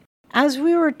as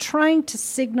we were trying to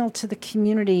signal to the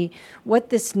community what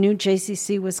this new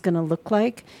JCC was going to look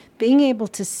like, being able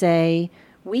to say,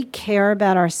 we care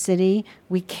about our city,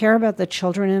 we care about the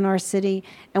children in our city,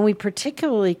 and we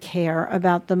particularly care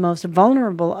about the most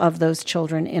vulnerable of those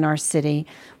children in our city,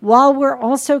 while we're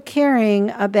also caring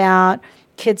about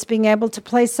kids being able to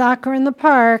play soccer in the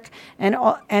park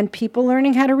and people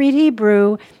learning how to read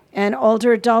Hebrew and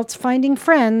older adults finding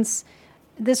friends.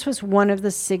 This was one of the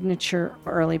signature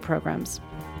early programs.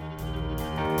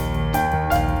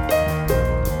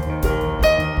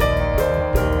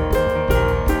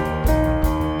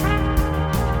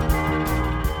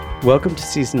 Welcome to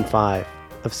Season 5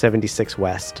 of 76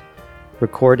 West,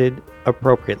 recorded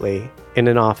appropriately in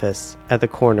an office at the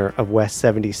corner of West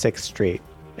 76th Street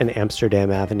and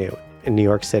Amsterdam Avenue in New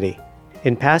York City.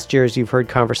 In past years, you've heard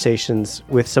conversations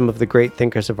with some of the great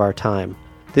thinkers of our time.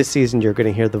 This season, you're going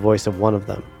to hear the voice of one of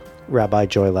them, Rabbi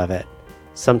Joy Levitt.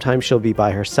 Sometimes she'll be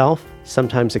by herself,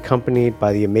 sometimes accompanied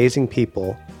by the amazing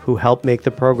people who helped make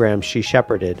the program she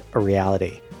shepherded a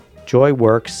reality. Joy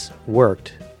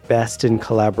worked best in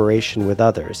collaboration with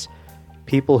others,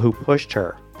 people who pushed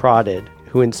her, prodded,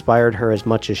 who inspired her as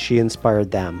much as she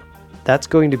inspired them. That's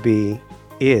going to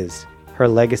is her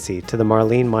legacy to the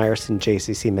Marlene Meyerson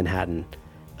JCC Manhattan,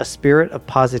 a spirit of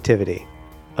positivity,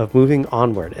 of moving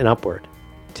onward and upward,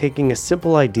 taking a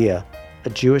simple idea, a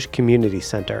Jewish community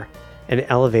center, and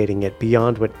elevating it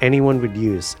beyond what anyone would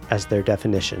use as their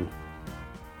definition.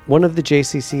 One of the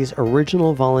JCC's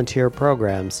original volunteer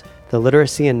programs, the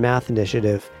Literacy and Math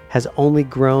Initiative, has only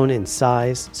grown in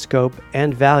size, scope,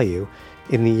 and value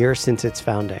in the year since its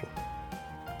founding.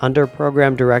 Under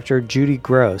Program Director Judy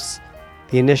Gross,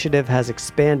 the initiative has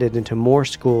expanded into more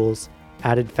schools,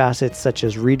 added facets such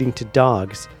as reading to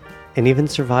dogs, and even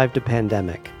survived a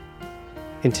pandemic.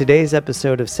 In today's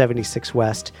episode of 76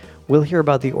 West, we'll hear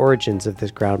about the origins of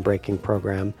this groundbreaking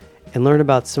program and learn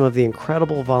about some of the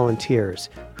incredible volunteers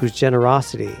whose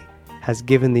generosity has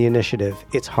given the initiative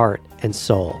its heart and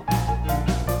soul.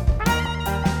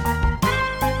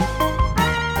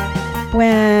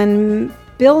 When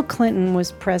Bill Clinton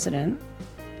was president,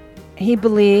 he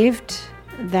believed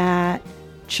that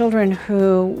children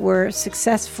who were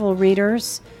successful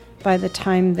readers by the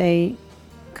time they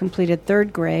completed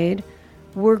third grade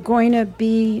were going to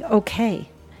be okay.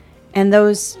 And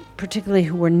those, particularly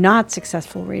who were not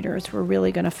successful readers, were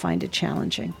really going to find it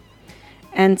challenging.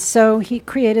 And so he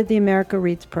created the America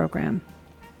Reads program.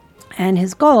 And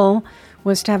his goal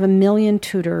was to have 1 million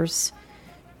tutors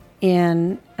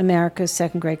in America's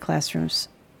second grade classrooms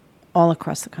all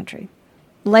across the country.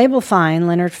 Leonard Fine,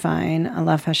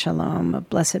 Alav HaShalom, of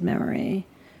blessed memory,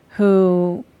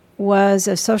 who was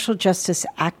a social justice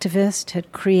activist,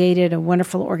 had created a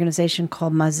wonderful organization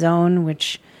called Mazon,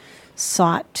 which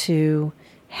sought to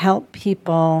help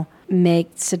people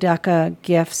make tzedakah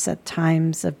gifts at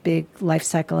times of big life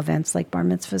cycle events like bar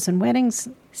mitzvahs and weddings,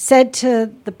 said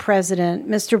to the president,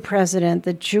 Mr. President,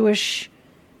 the Jewish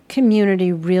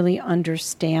community really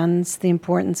understands the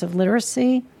importance of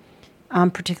literacy,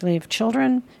 particularly of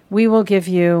children. We will give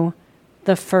you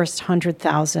the first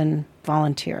 100,000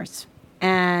 volunteers.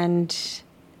 And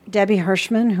Debbie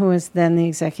Hirschman, who was then the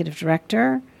executive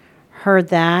director, heard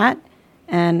that,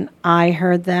 and I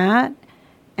heard that,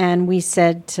 and we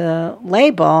said to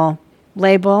Label,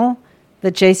 the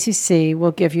JCC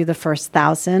will give you the first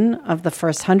 1,000 of the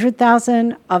first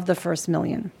 100,000 of the first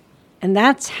 1,000,000. And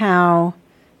that's how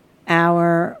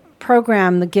our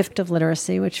program, The Gift of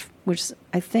Literacy, which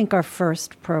I think our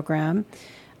first program,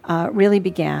 really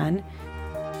began.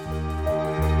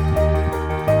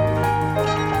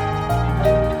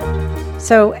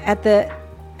 So at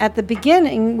the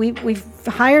beginning, we've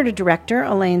hired a director,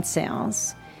 Elaine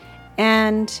Sales,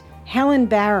 and Helen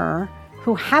Barrer,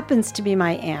 who happens to be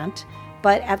my aunt,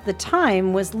 but at the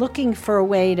time was looking for a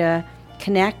way to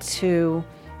connect to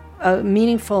a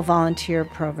meaningful volunteer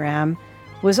program,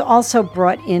 was also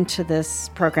brought into this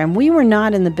program. We were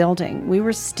not in the building. We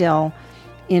were still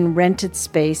in rented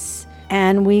space,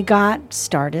 and we got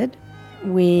started.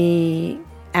 We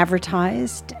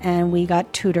advertised, and we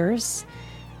got tutors,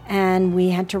 and we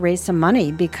had to raise some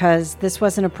money because this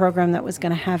wasn't a program that was going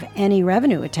to have any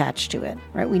revenue attached to it,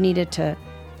 right? We needed to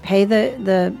pay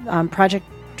the project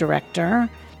director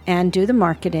and do the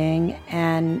marketing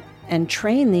and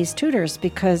train these tutors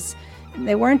because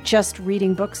they weren't just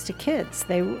reading books to kids.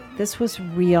 This was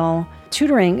real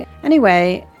tutoring.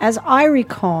 Anyway, as I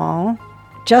recall,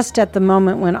 just at the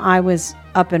moment when I was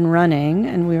up and running,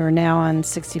 and we were now on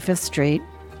 65th Street,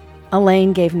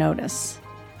 Elaine gave notice.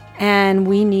 And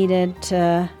we needed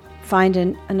to find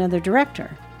another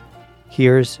director.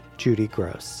 Here's Judy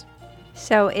Gross.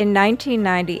 So in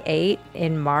 1998,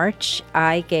 in March,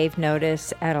 I gave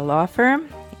notice at a law firm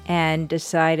and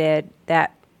decided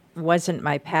that wasn't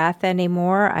my path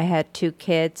anymore. I had 2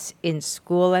 kids in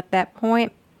school at that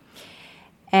point.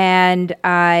 And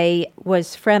I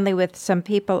was friendly with some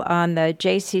people on the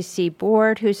JCC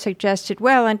board who suggested,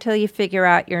 well, until you figure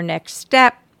out your next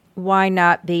step, why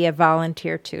not be a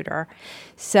volunteer tutor?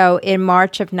 So in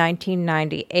March of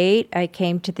 1998, I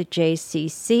came to the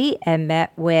JCC and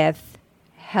met with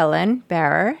Helen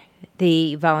Barrer,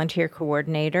 the volunteer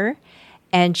coordinator,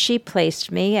 and she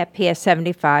placed me at PS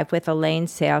 75 with Elaine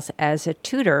Sales as a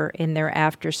tutor in their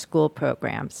after-school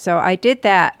program. So I did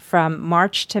that from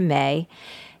March to May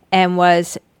and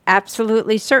was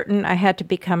absolutely certain I had to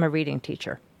become a reading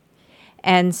teacher.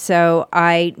 And so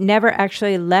I never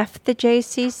actually left the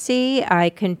JCC. I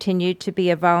continued to be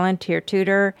a volunteer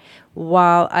tutor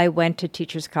while I went to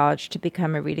Teachers College to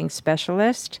become a reading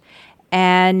specialist.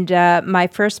 And my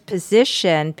first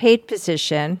position, paid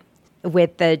position,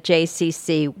 with the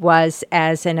JCC was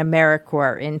as an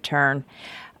AmeriCorps intern,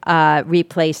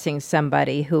 replacing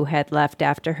somebody who had left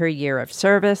after her year of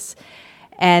service.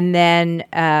 And then,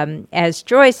 as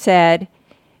Joy said,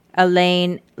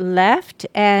 Elaine left,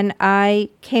 and I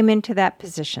came into that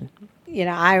position. You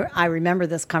know, I remember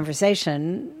this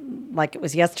conversation like it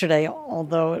was yesterday,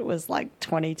 although it was like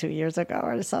 22 years ago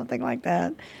or something like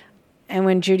that. And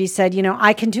when Judy said, you know,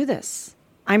 I can do this.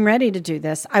 I'm ready to do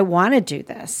this. I want to do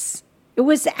this. It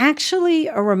was actually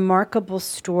a remarkable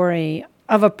story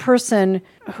of a person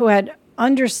who had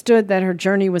understood that her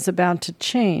journey was about to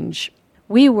change.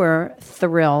 We were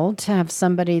thrilled to have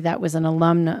somebody that was an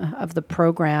alumna of the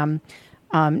program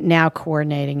now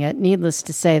coordinating it. Needless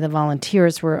to say, the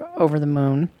volunteers were over the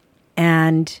moon.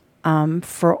 And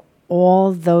for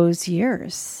all those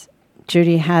years,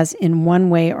 Judy has in one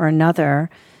way or another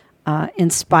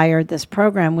inspired this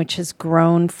program, which has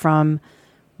grown from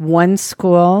one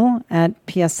school at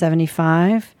PS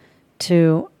 75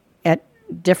 to at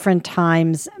different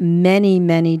times, many,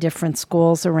 many different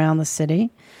schools around the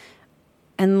city,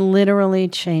 and literally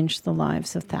changed the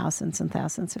lives of thousands and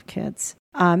thousands of kids.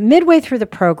 Midway through the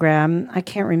program, I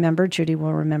can't remember, Judy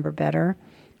will remember better,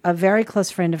 a very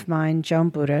close friend of mine, Joan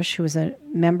Budish, who was a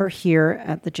member here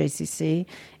at the JCC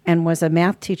and was a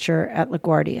math teacher at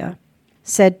LaGuardia,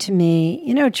 said to me,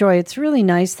 you know, Joy, it's really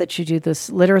nice that you do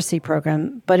this literacy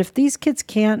program, but if these kids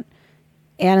can't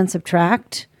add and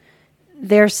subtract,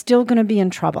 they're still going to be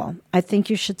in trouble. I think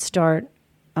you should start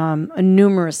a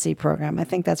numeracy program. I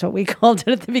think that's what we called it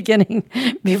at the beginning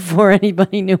before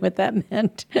anybody knew what that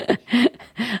meant.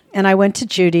 And I went to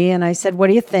Judy and I said, what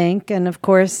do you think? And of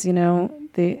course, you know,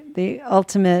 the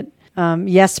ultimate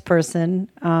yes person.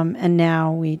 And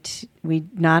now we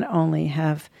not only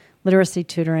have literacy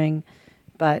tutoring,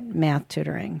 but math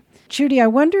tutoring. Judy, I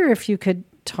wonder if you could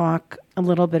talk a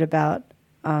little bit about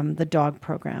the dog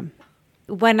program.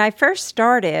 When I first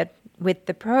started with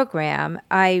the program,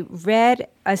 I read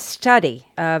a study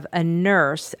of a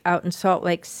nurse out in Salt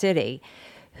Lake City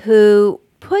who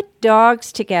put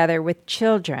dogs together with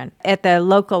children at the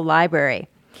local library.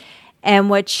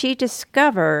 And what she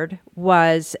discovered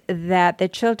was that the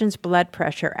children's blood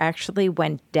pressure actually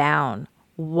went down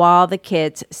while the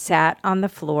kids sat on the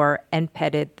floor and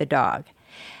petted the dog.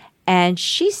 And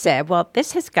she said, well,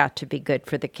 this has got to be good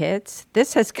for the kids.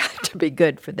 This has got to be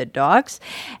good for the dogs.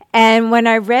 And when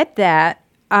I read that,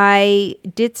 I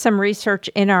did some research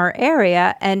in our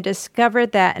area and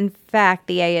discovered that, in fact,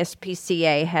 the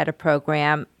ASPCA had a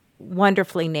program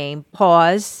wonderfully named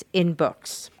Paws in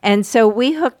Books. And so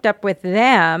we hooked up with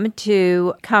them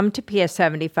to come to PS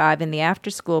 75 in the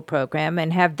after-school program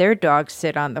and have their dogs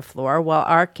sit on the floor while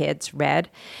our kids read.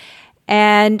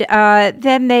 And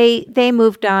then they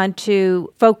moved on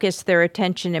to focus their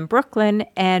attention in Brooklyn,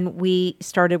 and we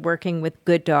started working with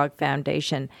Good Dog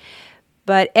Foundation.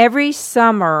 But every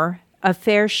summer, a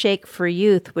Fair Shake for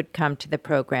Youth would come to the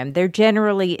program. They're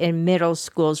generally in middle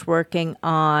schools working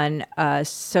on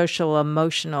social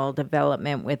emotional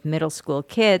development with middle school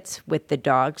kids with the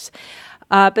dogs.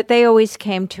 But they always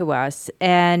came to us,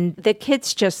 and the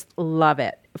kids just love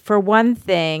it. For one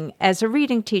thing, as a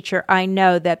reading teacher, I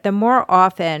know that the more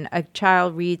often a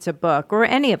child reads a book, or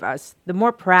any of us, the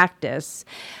more practice,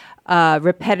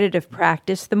 repetitive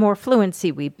practice, the more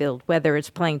fluency we build, whether it's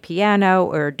playing piano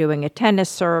or doing a tennis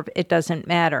serve, it doesn't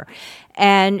matter.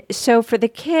 And so for the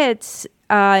kids,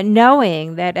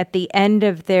 knowing that at the end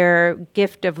of their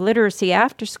Gift of Literacy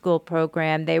after-school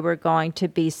program, they were going to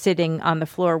be sitting on the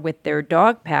floor with their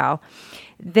dog pal,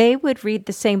 they would read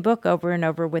the same book over and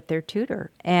over with their tutor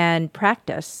and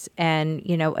practice and,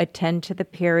 attend to the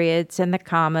periods and the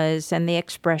commas and the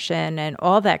expression and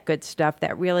all that good stuff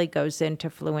that really goes into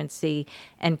fluency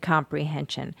and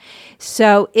comprehension.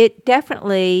 So it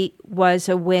definitely was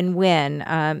a win-win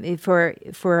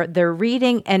for their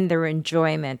reading and their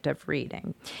enjoyment of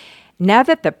reading. Now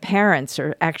that the parents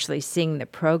are actually seeing the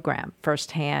program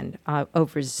firsthand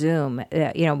over Zoom,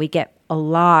 we get a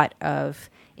lot of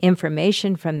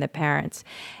information from the parents,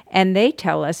 and they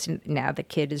tell us now the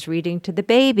kid is reading to the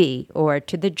baby or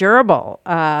to the gerbil,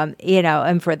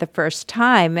 and for the first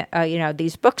time,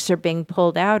 these books are being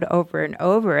pulled out over and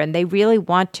over, and they really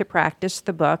want to practice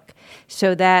the book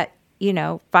so that,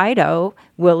 Fido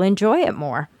will enjoy it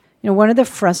more. One of the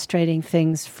frustrating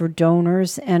things for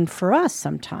donors and for us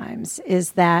sometimes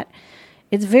is that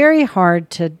it's very hard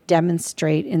to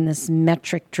demonstrate in this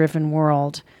metric-driven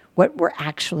world what we're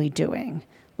actually doing.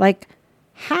 Like,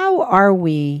 how are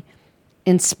we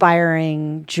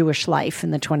inspiring Jewish life in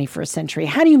the 21st century?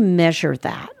 How do you measure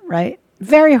that, right?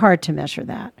 Very hard to measure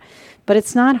that. But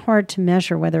it's not hard to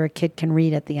measure whether a kid can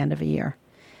read at the end of a year.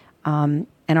 And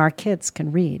our kids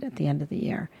can read at the end of the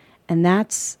year. And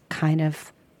that's kind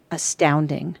of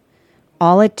astounding.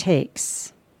 All it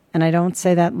takes, and I don't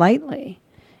say that lightly,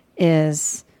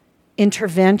 is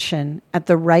intervention at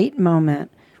the right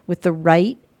moment with the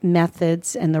right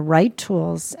methods and the right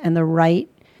tools and the right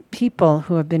people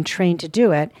who have been trained to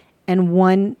do it, and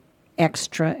one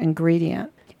extra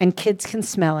ingredient. And kids can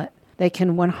smell it. They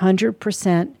can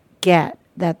 100% get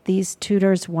that these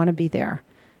tutors want to be there.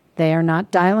 They are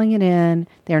not dialing it in.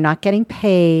 They're not getting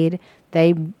paid.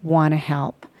 They want to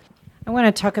help. I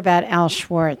want to talk about Al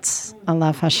Schwartz,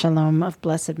 Alav HaShalom, of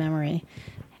blessed memory.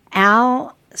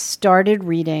 Al started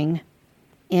reading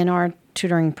in our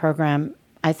tutoring program,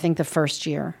 I think, the first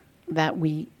year that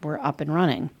we were up and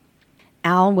running.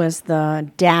 Al was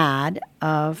the dad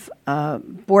of a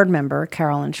board member,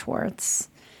 Carolyn Schwartz.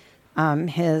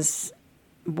 His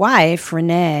wife,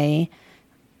 Renee,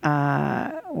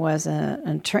 is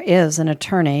an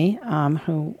attorney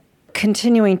who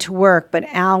continuing to work, but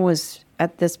Al was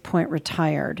at this point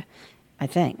retired. I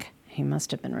think he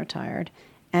must have been retired.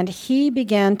 And he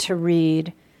began to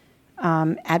read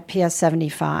at PS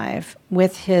 75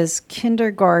 with his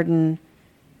kindergarten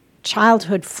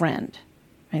childhood friend.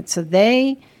 Right? So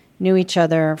they knew each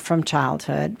other from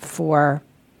childhood for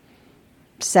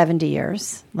 70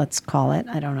 years, let's call it.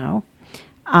 I don't know.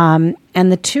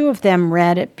 And the two of them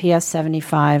read at PS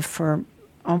 75 for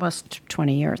almost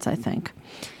 20 years, I think,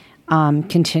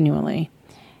 continually.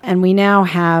 And we now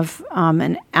have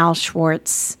an Al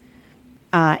Schwartz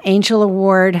Angel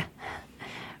Award,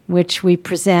 which we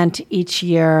present each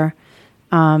year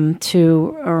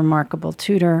to a remarkable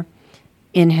tutor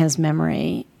in his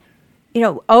memory.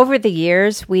 Over the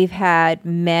years, we've had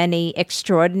many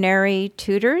extraordinary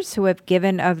tutors who have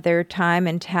given of their time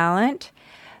and talent.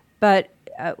 But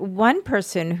one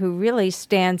person who really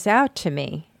stands out to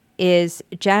me is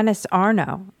Janice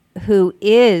Arno, who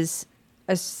is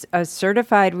a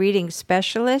certified reading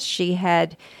specialist. She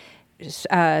had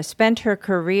spent her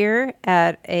career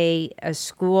at a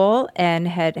school and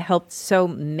had helped so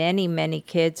many, many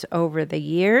kids over the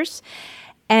years.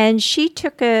 And she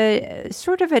took a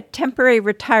sort of a temporary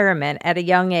retirement at a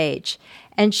young age.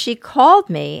 And she called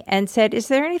me and said, is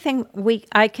there anything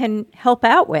I can help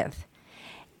out with?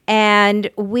 And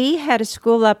we had a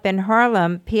school up in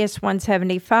Harlem, PS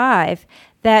 175,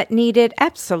 that needed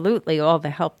absolutely all the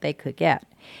help they could get.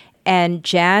 And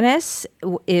Janice,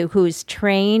 who's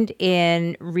trained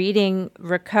in reading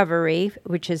recovery,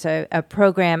 which is a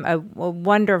program, a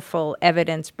wonderful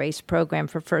evidence-based program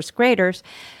for first graders,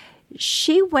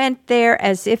 she went there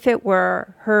as if it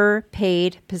were her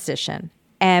paid position.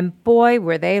 And boy,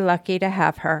 were they lucky to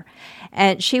have her.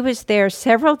 And she was there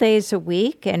several days a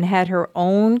week and had her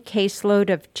own caseload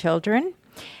of children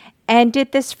and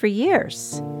did this for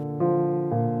years.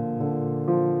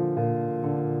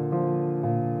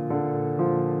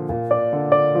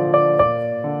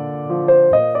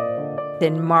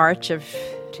 In March of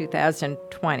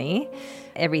 2020,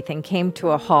 everything came to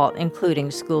a halt,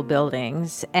 including school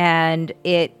buildings, and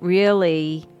it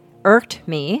really irked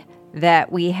me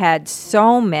that we had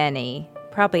so many,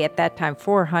 probably at that time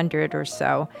 400 or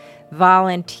so,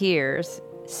 volunteers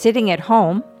sitting at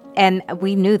home, and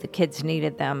we knew the kids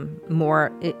needed them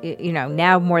more,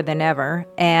 now more than ever,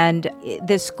 and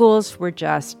the schools were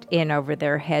just in over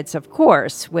their heads, of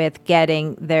course, with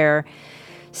getting their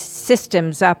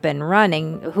systems up and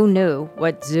running. Who knew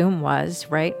what Zoom was,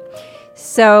 right?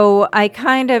 So I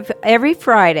kind of every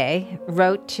Friday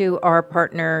wrote to our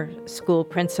partner school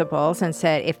principals and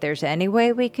said, if there's any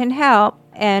way we can help.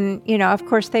 And, of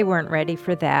course, they weren't ready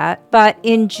for that. But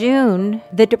in June,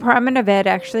 the Department of Ed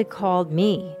actually called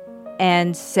me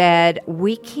and said,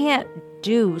 we can't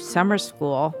do summer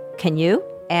school. Can you?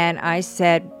 And I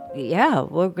said, yeah,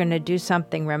 we're going to do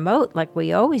something remote like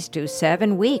we always do,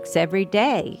 7 weeks every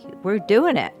day. We're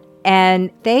doing it.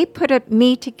 And they put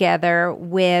me together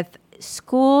with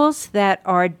schools that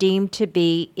are deemed to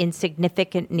be in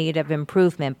significant need of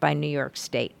improvement by New York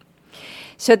State.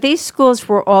 So these schools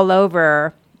were all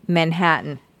over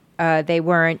Manhattan. They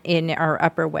weren't in our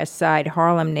Upper West Side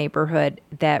Harlem neighborhood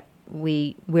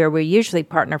where we usually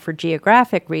partner for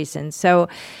geographic reasons. So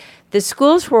the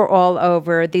schools were all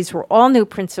over. These were all new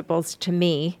principals to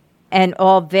me, and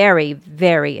all very,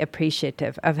 very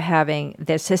appreciative of having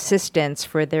this assistance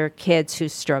for their kids who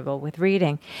struggle with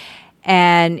reading.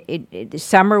 And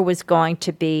summer was going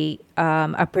to be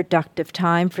a productive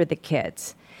time for the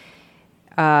kids,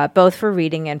 both for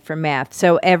reading and for math.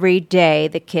 So every day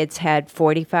the kids had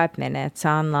 45 minutes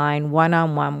online,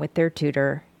 one-on-one with their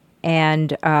tutor.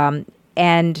 And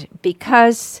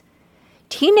because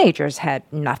teenagers had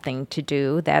nothing to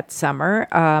do that summer,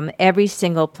 every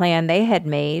single plan they had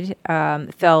made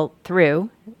fell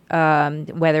through.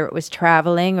 Whether it was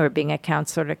traveling or being a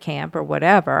counselor to camp or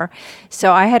whatever.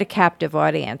 So I had a captive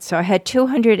audience. So I had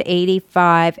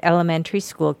 285 elementary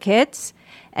school kids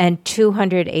and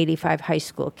 285 high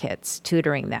school kids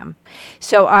tutoring them.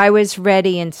 So I was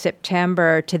ready in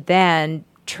September to then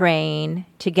train,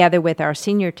 together with our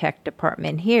senior tech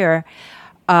department here,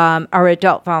 our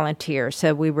adult volunteers.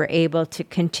 So we were able to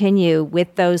continue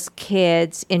with those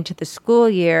kids into the school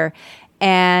year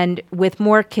and with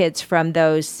more kids from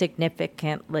those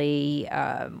significantly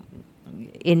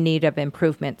in need of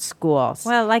improvement schools.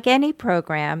 Well, like any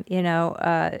program,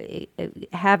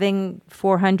 having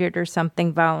 400 or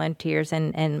something volunteers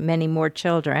and many more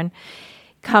children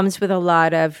comes with a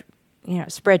lot of,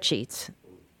 spreadsheets.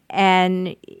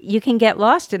 And you can get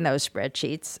lost in those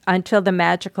spreadsheets until the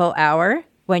magical hour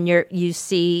when you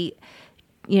see,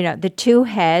 the two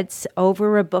heads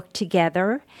over a book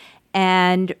together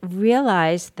and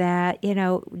realize that,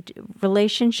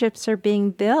 relationships are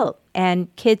being built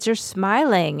and kids are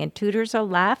smiling and tutors are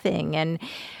laughing, and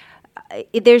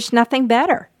there's nothing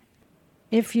better.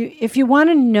 If you want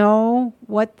to know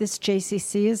what this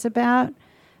JCC is about,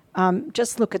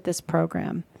 just look at this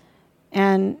program.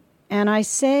 And I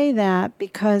say that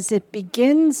because it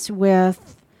begins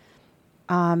with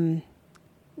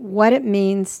what it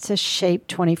means to shape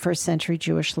 21st century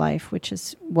Jewish life, which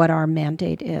is what our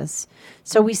mandate is.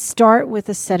 So we start with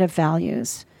a set of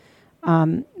values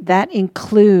that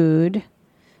include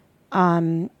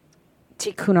Tikkun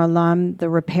Olam, the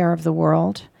repair of the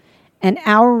world, and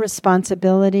our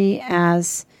responsibility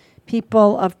as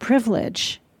people of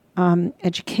privilege,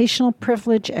 educational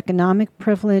privilege, economic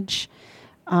privilege,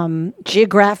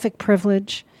 geographic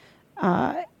privilege.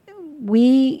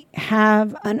 We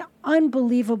have an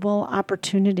unbelievable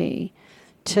opportunity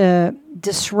to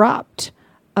disrupt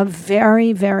a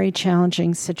very, very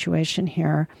challenging situation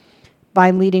here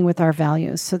by leading with our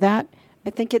values. So that,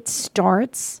 I think it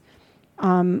starts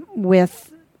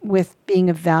with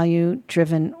being a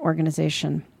value-driven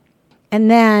organization. And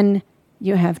then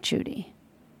you have Judy.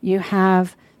 You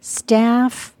have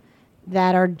staff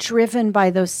that are driven by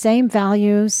those same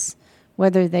values,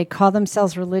 whether they call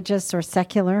themselves religious or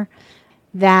secular,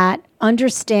 that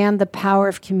understand the power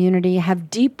of community, have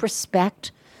deep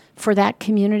respect for that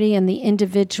community and the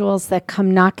individuals that come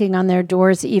knocking on their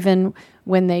doors, even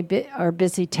when they are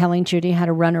busy telling Judy how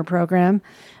to run her program,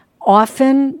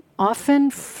 often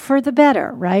for the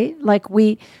better, right? Like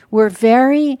we're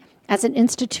very, as an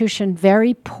institution,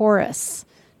 very porous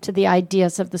to the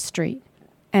ideas of the street.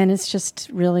 And it's just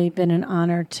really been an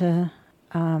honor to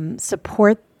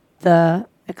support the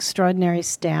extraordinary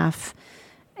staff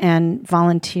and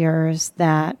volunteers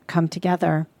that come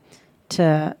together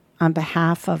on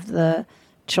behalf of the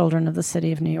children of the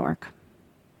city of New York.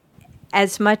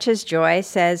 As much as Joy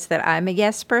says that I'm a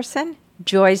yes person,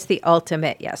 Joy's the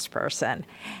ultimate yes person.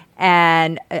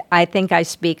 And I think I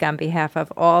speak on behalf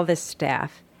of all the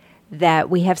staff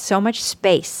that we have so much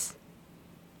space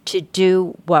to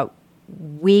do what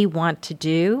we want to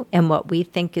do and what we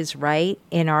think is right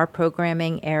in our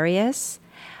programming areas,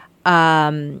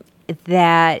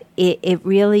 that it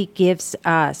really gives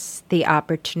us the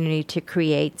opportunity to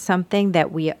create something that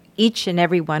each and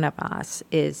every one of us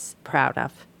is proud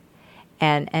of.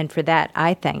 And for that,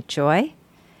 I thank Joy.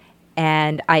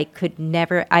 And I could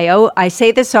never, I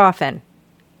say this often,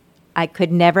 I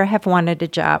could never have wanted a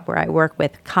job where I work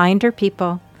with kinder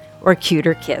people or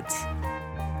cuter kids.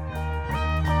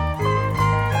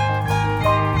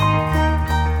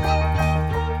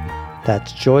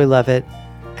 That's Joy Levitt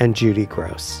and Judy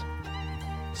Gross.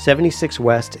 76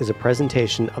 West is a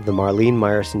presentation of the Marlene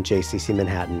Meyerson JCC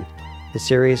Manhattan. The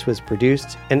series was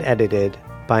produced and edited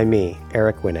by me,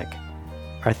 Eric Winnick.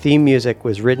 Our theme music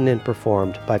was written and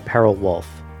performed by Peril Wolf.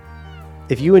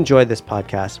 If you enjoyed this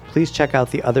podcast, please check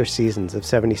out the other seasons of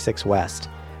 76 West,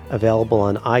 available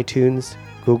on iTunes,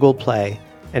 Google Play,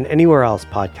 and anywhere else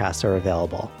podcasts are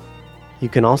available. You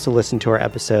can also listen to our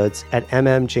episodes at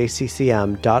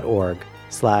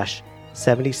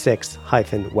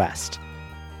mmjccm.org/76-West.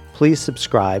 Please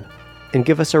subscribe and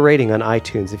give us a rating on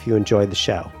iTunes if you enjoyed the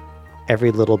show.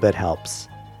 Every little bit helps.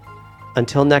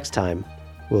 Until next time,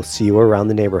 we'll see you around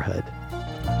the neighborhood.